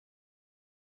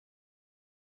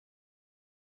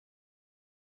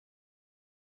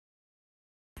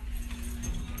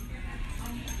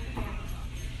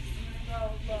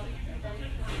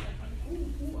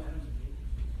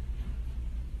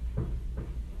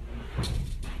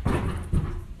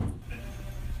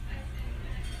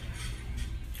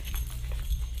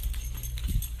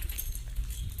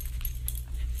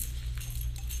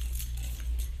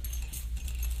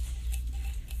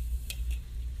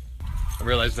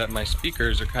realized that my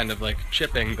speakers are kind of like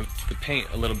chipping the paint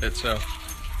a little bit, so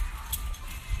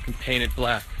I can paint it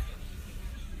black.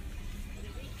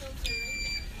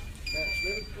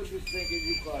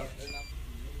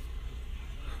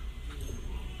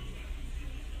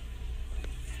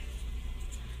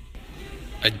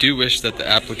 I do wish that the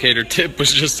applicator tip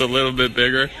was just a little bit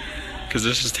bigger, because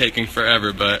this is taking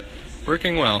forever, but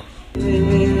working well.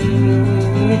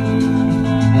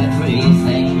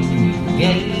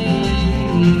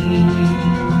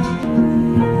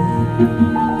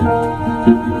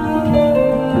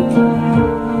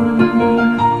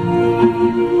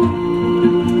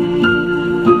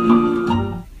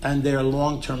 And their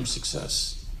long-term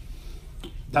success.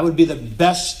 That would be the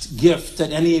best gift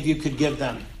that any of you could give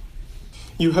them.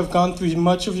 You have gone through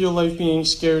much of your life being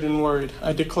scared and worried.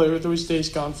 I declare those days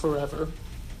gone forever.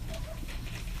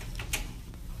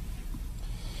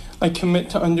 I commit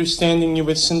to understanding you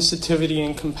with sensitivity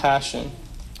and compassion.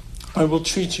 I will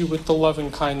treat you with the love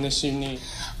and kindness you need.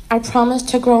 I promise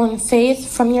to grow in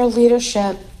faith from your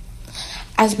leadership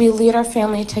as we lead our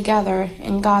family together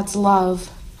in God's love.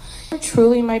 You're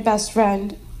truly my best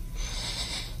friend.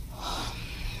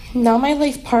 Now my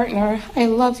life partner, I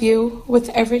love you with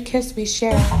every kiss we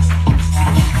share.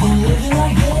 Living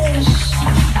like this,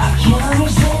 I can't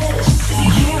resist.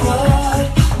 You're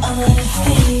up, I'm gonna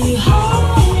stay high.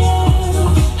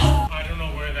 I don't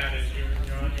know where that is.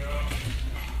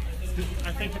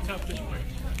 I think it's up this way.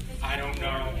 I don't know.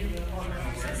 I don't know where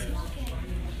it is.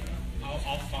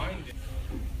 I'll find it.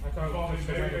 I thought it was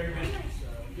very busy.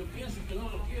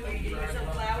 Some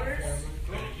flowers.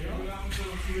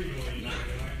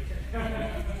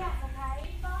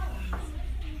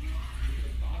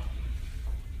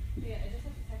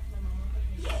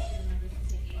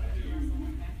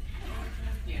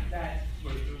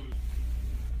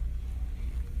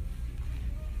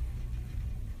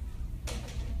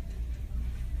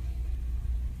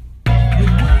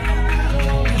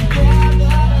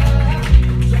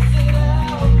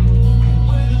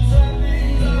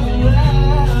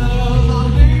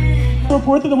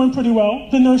 Report that it went pretty well.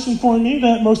 The nurse informed me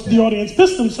that most of the audience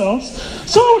pissed themselves,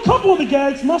 so a couple of the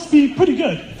gags must be pretty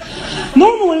good.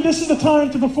 Normally, this is the time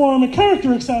to perform a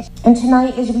character assessment. And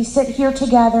tonight, as we sit here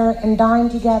together and dine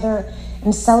together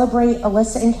and celebrate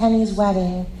Alyssa and Kenny's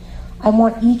wedding, I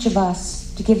want each of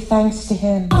us to give thanks to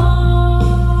him.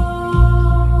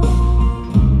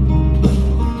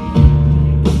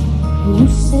 You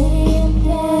say it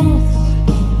best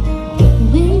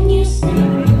when you say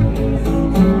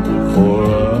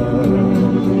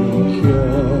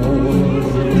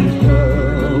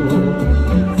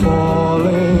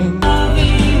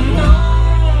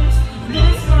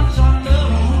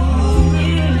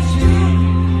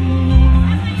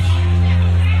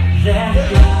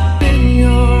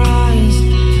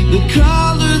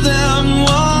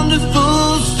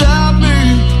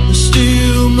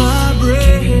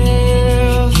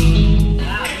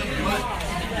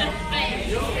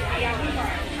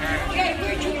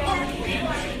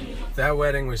That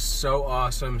wedding was so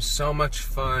awesome, so much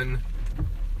fun,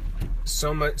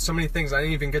 so many things. I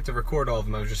didn't even get to record all of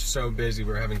them. I was just so busy.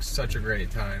 We were having such a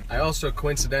great time. I also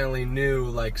coincidentally knew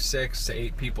like 6 to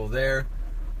 8 people there,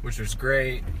 which was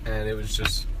great, and it was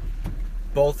just,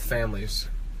 both families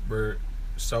were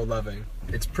so loving.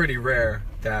 It's pretty rare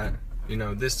that, you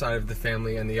know, this side of the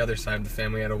family and the other side of the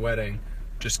family at a wedding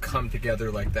just come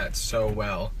together like that so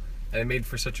well, and it made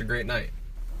for such a great night.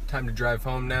 Time to drive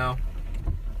home now.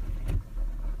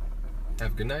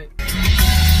 Have a good night.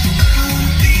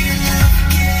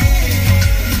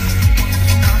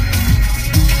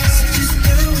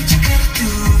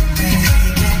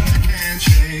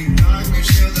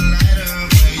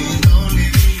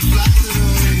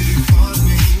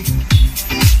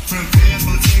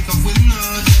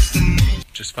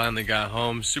 Just finally got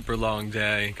home, super long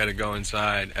day. Gotta go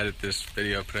inside, edit this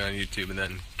video, put it on YouTube, and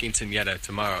then quinceañera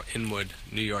tomorrow, Inwood,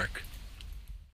 New York.